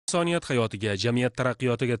Insoniyat hayotiga, jamiyat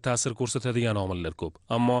taraqqiyotiga ta'sir ko'rsatadigan omillar ko'p.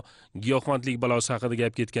 Ammo giyohvandlik balosi haqida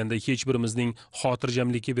gap ketganda hech birimizning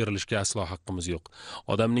xotirjamlikka berilishga aslo haqqimiz yo'q.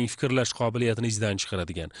 Odamning fikrlash qobiliyatini izdan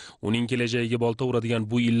chiqaradigan, uning kelajagiga bolta uradigan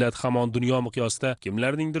bu illat hamon dunyo miqyosida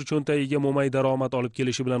kimlarningdir cho'ntagiga mo'may daromad olib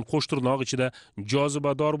kelishi bilan qo'sh tirnoq ichida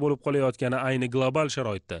jozibador bo'lib qolayotgani ayni global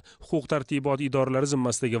sharoitda huquq-tartibot idoralari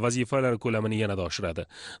zimmasidagi vazifalar ko'lamini yanada oshiradi.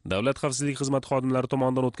 Davlat xavfsizlik xizmati xodimlari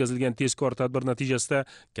tomonidan o'tkazilgan tezkor tadbir natijasida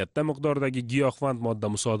katta miqdordagi giyohvand modda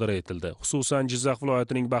musodara etildi. Xususan, Jizzax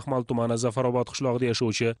viloyatining Baxmal tumani Zafarobod qishlog'ida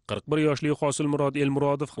yashovchi 41 yoshli Hosilmurod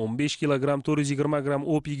Elmurodov 15 kilogramm 420 gramm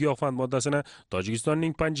opii giyohvand moddasini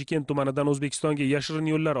Tojikistonning Panjikent tumanidan O'zbekistonga yashirin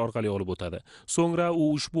yo'llar orqali olib o'tadi. So'ngra u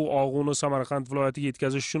ushbu og'uni Samarqand viloyatiga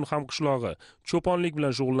yetkazish uchun ham qishlog'i cho'ponlik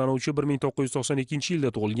bilan shug'ullanuvchi 1992-yilda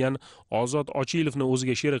tug'ilgan Ozod Ochilovni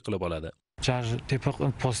o'ziga sherik qilib oladi. Tepa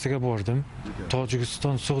postiga bordim.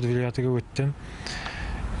 Tojikiston Sug'd viloyatiga o'tdim.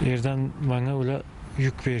 Yerdan menga ular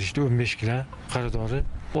yuk berishdi 15 kilo qaradori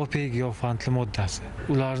opii giyohvandli moddasi.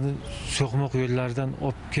 Ularni so'qmoq yo'llaridan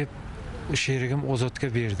olib kelib sherigim Ozodga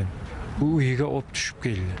berdim. U uyiga olib tushib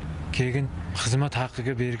keldi. Keyin xizmat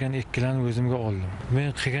haqqiga bergan 2 kiloni o'zimga oldim. Men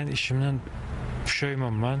qilgan ishimdan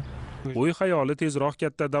pushaymonman. O'y xayoli tezroq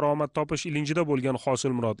katta daromad topish ilinjida bo'lgan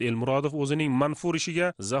Hosilmurod Elmurodov o'zining manfur ishiga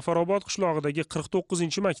Zafarobod qishlog'idagi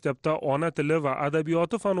 49-maktabda ona tili va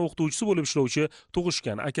adabiyoti fan o'qituvchisi bo'lib ishlovchi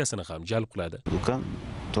tug'ishgan akasini ham jalb qiladi. Ukam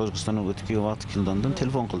Tojikistonga o'tib kelgan vaqt Kildondan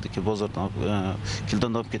telefon qildiki, bozordan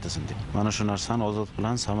Kildondan olib ketasan deb. Mana shu narsani Ozod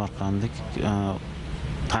bilan Samarqandlik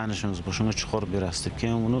tanishimiz bor, shunga chiqarib berasiz deb.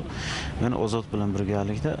 Keyin uni men Ozod bilan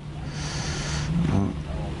birgalikda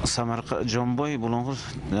Samarqand Jonboy Bulung'ur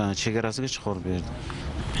chegarasiga chiqarib berdim.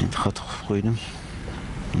 Xato qilib qo'ydim.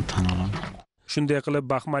 Tan olaman. Shunday qilib,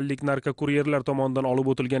 baxmallik narkokuryerlar tomonidan olib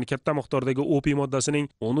o'tilgan katta miqdordagi opii moddasining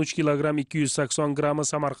 13 kilogramm 280 grammi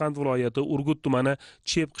Samarqand viloyati Urgut tumani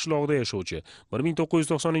Chep qishlog'ida yashovchi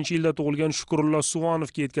 1990-yilda tug'ilgan Shukrullo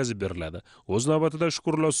Suvonovga yetkazib beriladi. O'z navbatida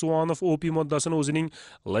Shukrullo Suvonov opii moddasini o'zining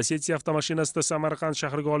Lasetti avtomashinasida Samarqand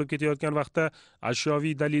shahriga olib ketayotgan vaqtda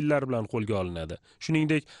ashyoviy dalillar bilan qo'lga olinadi.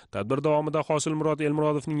 Shuningdek, tadbir davomida Hosilmurod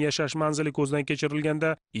Elmurodovning yashash manzili ko'zdan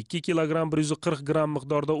kechirilganda 2 kilogramm 140 gramm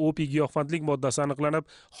miqdorda opii giyohvandlik moddasi aniqlanib,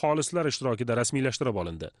 xolislar ishtirokida rasmiylashtirib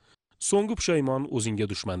olindi. So'nggi pushaymon o'zingga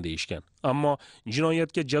dushman deyishgan. Ammo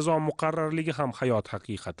jinoyatga jazo muqarrarligi ham hayot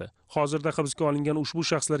haqiqati. Hozirda hibsga olingan ushbu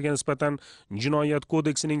shaxslarga nisbatan Jinoyat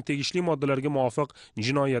kodeksining tegishli moddalariga muvofiq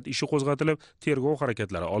jinoyat ishi qo'zg'atilib, tergov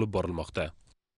harakatlari olib borilmoqda.